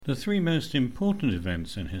The three most important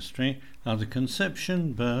events in history are the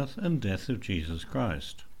conception, birth, and death of Jesus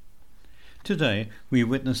Christ. Today we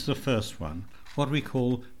witness the first one, what we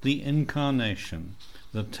call the incarnation,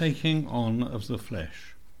 the taking on of the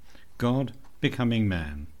flesh, God becoming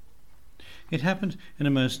man. It happened in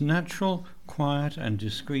a most natural, quiet, and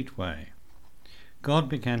discreet way. God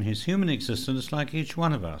began his human existence like each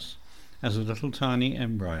one of us, as a little tiny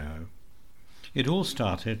embryo. It all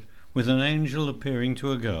started with an angel appearing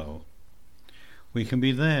to a girl. We can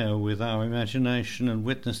be there with our imagination and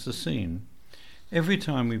witness the scene. Every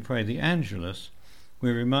time we pray the angelus,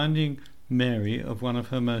 we're reminding Mary of one of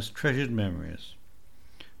her most treasured memories.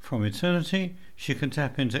 From eternity, she can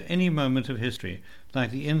tap into any moment of history,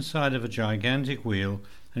 like the inside of a gigantic wheel,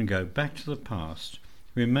 and go back to the past,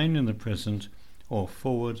 remain in the present, or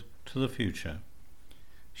forward to the future.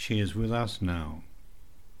 She is with us now.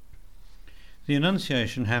 The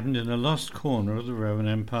Annunciation happened in a lost corner of the Roman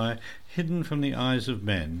Empire, hidden from the eyes of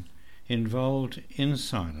men, involved in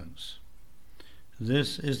silence.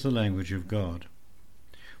 This is the language of God.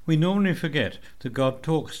 We normally forget that God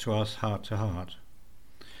talks to us heart to heart.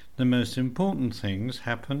 The most important things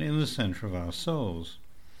happen in the centre of our souls.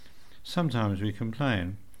 Sometimes we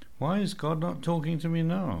complain, why is God not talking to me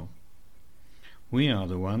now? We are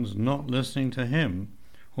the ones not listening to him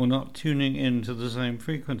or not tuning in to the same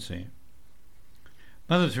frequency.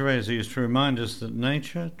 Mother Teresa used to remind us that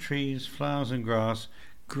nature, trees, flowers and grass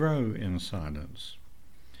grow in silence.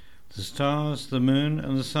 The stars, the moon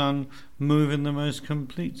and the sun move in the most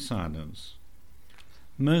complete silence.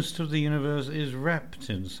 Most of the universe is wrapped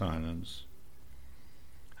in silence.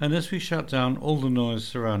 Unless we shut down all the noise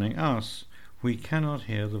surrounding us, we cannot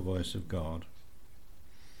hear the voice of God.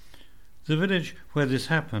 The village where this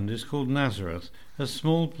happened is called Nazareth, a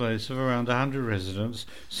small place of around 100 residents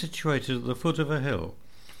situated at the foot of a hill,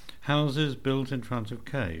 houses built in front of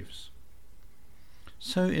caves.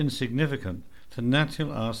 So insignificant that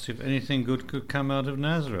Nathaniel asked if anything good could come out of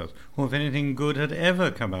Nazareth, or if anything good had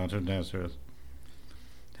ever come out of Nazareth.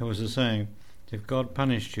 There was a saying, if God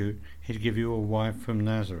punished you, he'd give you a wife from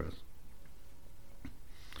Nazareth.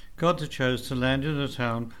 God chose to land in a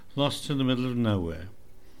town lost in the middle of nowhere.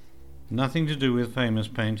 Nothing to do with famous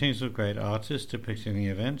paintings of great artists depicting the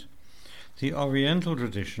event. The oriental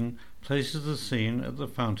tradition places the scene at the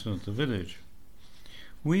fountain of the village.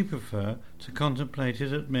 We prefer to contemplate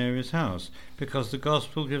it at Mary's house because the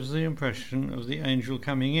Gospel gives the impression of the angel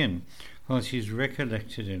coming in while she is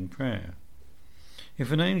recollected in prayer.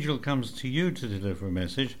 If an angel comes to you to deliver a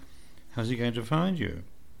message, how's he going to find you?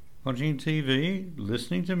 Watching TV,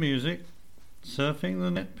 listening to music, surfing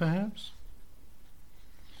the net perhaps?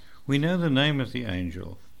 We know the name of the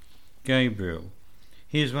angel, Gabriel.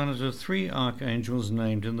 He is one of the 3 archangels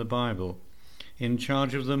named in the Bible, in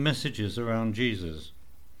charge of the messages around Jesus.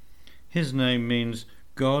 His name means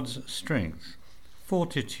God's strength,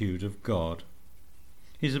 fortitude of God.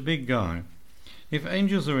 He's a big guy. If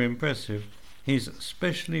angels are impressive, he's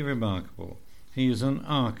especially remarkable. He is an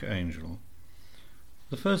archangel.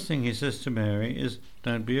 The first thing he says to Mary is,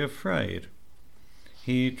 don't be afraid.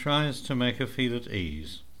 He tries to make her feel at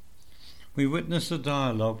ease. We witness a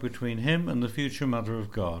dialogue between him and the future Mother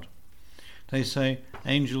of God. They say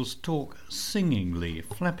angels talk singingly,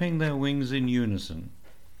 flapping their wings in unison.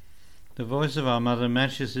 The voice of our Mother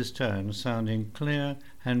matches his tone, sounding clear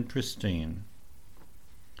and pristine.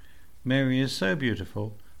 Mary is so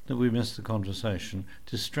beautiful that we miss the conversation,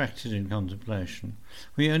 distracted in contemplation.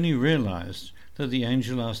 We only realized that the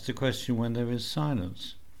angel asked the question when there is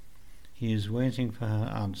silence. He is waiting for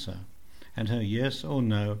her answer, and her yes or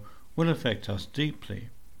no will affect us deeply.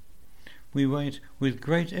 We wait with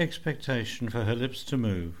great expectation for her lips to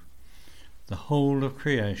move. The whole of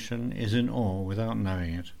creation is in awe without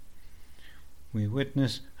knowing it. We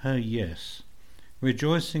witness her yes,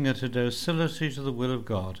 rejoicing at her docility to the will of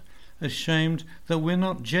God, ashamed that we're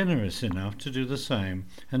not generous enough to do the same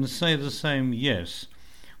and say the same yes,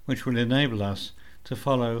 which will enable us to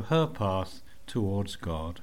follow her path towards God.